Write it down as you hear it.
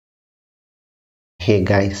Hey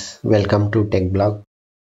guys, welcome to Tech Blog.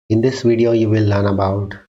 In this video, you will learn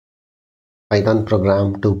about Python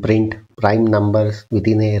program to print prime numbers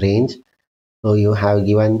within a range. So you have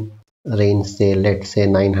given range, say let's say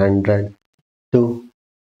 900 to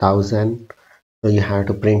 1000. So you have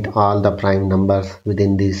to print all the prime numbers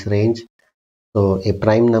within this range. So a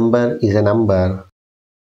prime number is a number.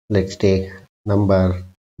 Let's take number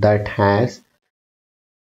that has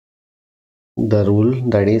the rule,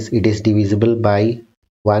 that is it is divisible by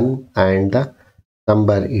 1 and the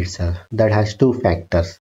number itself, that has two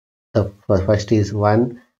factors. The first is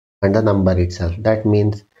 1 and the number itself. That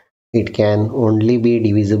means it can only be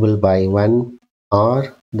divisible by 1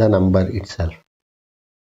 or the number itself.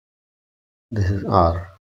 This is or.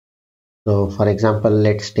 So for example,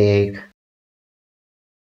 let's take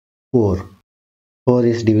 4. 4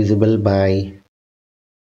 is divisible by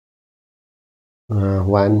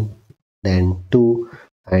 1, then 2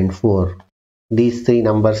 and 4. These three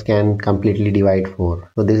numbers can completely divide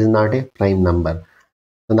 4. So this is not a prime number.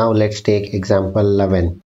 So now let's take example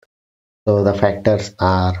 11. So the factors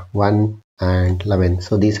are 1 and 11.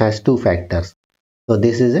 So this has two factors. So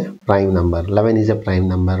this is a prime number. 11 is a prime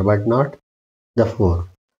number, but not the 4.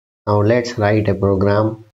 Now let's write a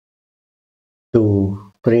program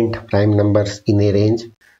to print prime numbers in a range.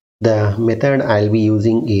 The method I'll be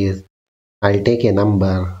using is I'll take a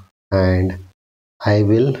number and I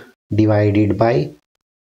will divide it by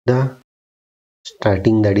the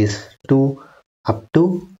starting, that is 2 up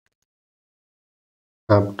to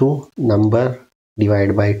number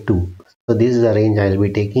divided by 2. So this is the range I'll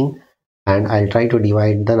be taking and I'll try to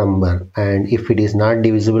divide the number, and if it is not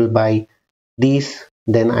divisible by these,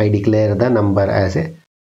 then I declare the number as a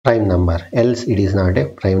prime number, else it is not a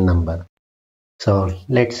prime number. So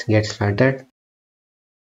let's get started.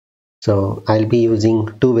 So I'll be using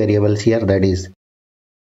two variables here, that is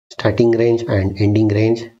starting range and ending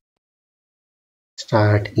range.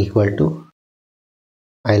 Start equal to,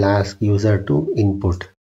 I'll ask user to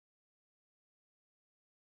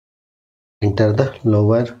enter the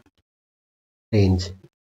lower range.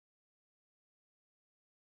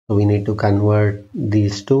 So we need to convert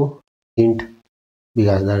these to int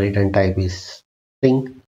because the return type is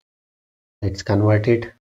string. Let's convert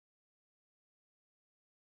it.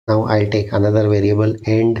 Now I'll take another variable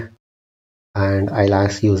end and I'll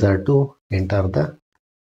ask user to enter the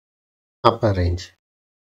upper range.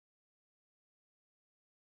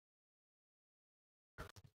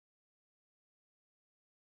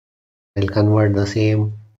 I'll convert the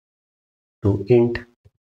same to int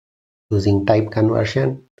using type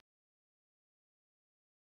conversion.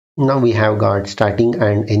 Now we have got starting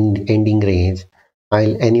and ending range.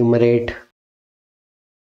 I'll enumerate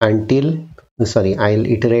until, I'll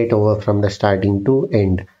iterate over from the starting to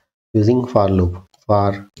end using for loop.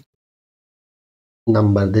 For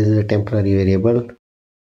number, this is a temporary variable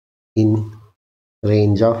in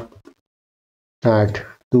range of start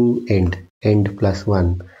to end plus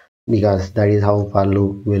 1, because that is how for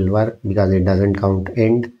loop will work, because it doesn't count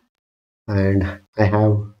end. And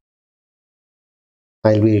I'll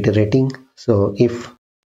be iterating. So if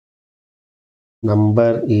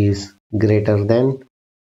number is greater than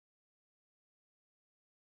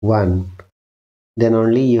 1, then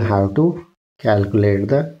only you have to check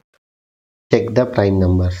the prime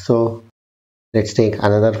number. So let's take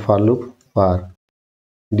another for loop for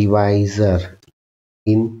divisor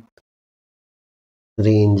in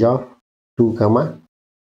range of 2 comma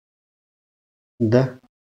the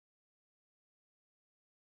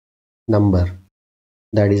number,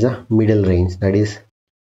 that is a middle range, that is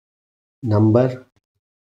number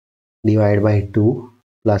divided by 2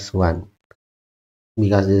 plus 1,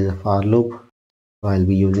 because this is a for loop. So I'll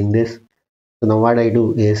be using this. So now what I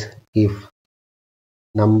do is, if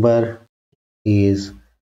number is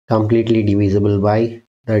completely divisible by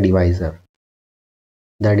the divisor,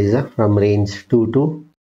 that is from range 2 to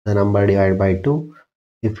the number divided by 2,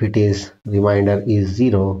 if it is remainder is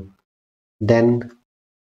 0, then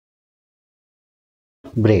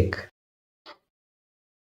break.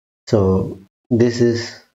 So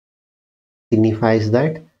this signifies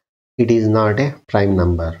that it is not a prime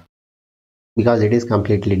number because it is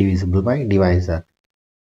completely divisible by divisor.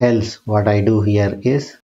 Else what I do here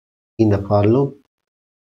is, in the for loop,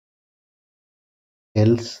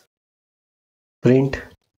 else print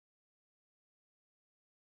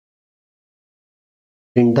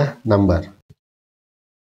the number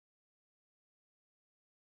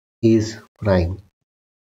is prime,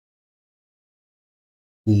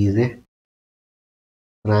 is a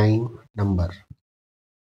prime number.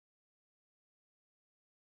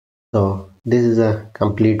 So this is a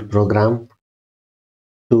complete program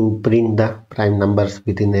to print the prime numbers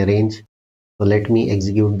within a range. So let me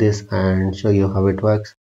execute this and show you how it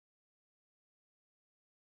works.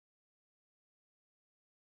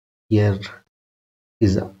 Here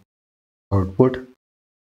is the output.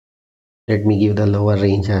 Let me give the lower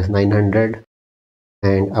range as 900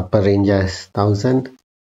 and upper range as 1000.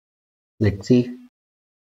 Let's see.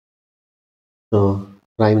 So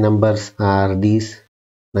prime numbers are these: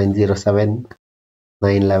 907,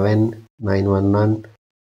 911, 911.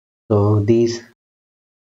 So these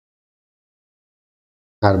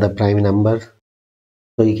are the prime numbers.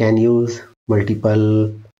 So you can use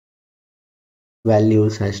multiple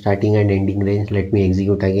values as starting and ending range. Let me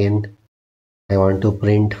execute again. I want to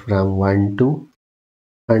print from 1 to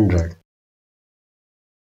 100.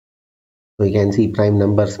 So you can see prime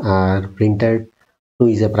numbers are printed. 2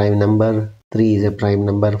 is a prime number, 3 is a prime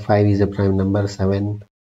number, 5 is a prime number, 7,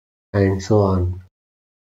 and so on.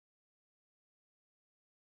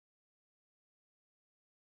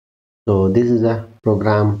 So this is a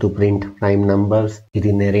program to print prime numbers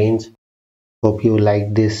within a range. Hope you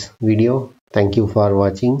liked this video. Thank you for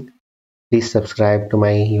watching. Please subscribe to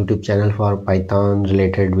my YouTube channel for Python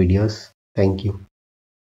related videos. Thank you.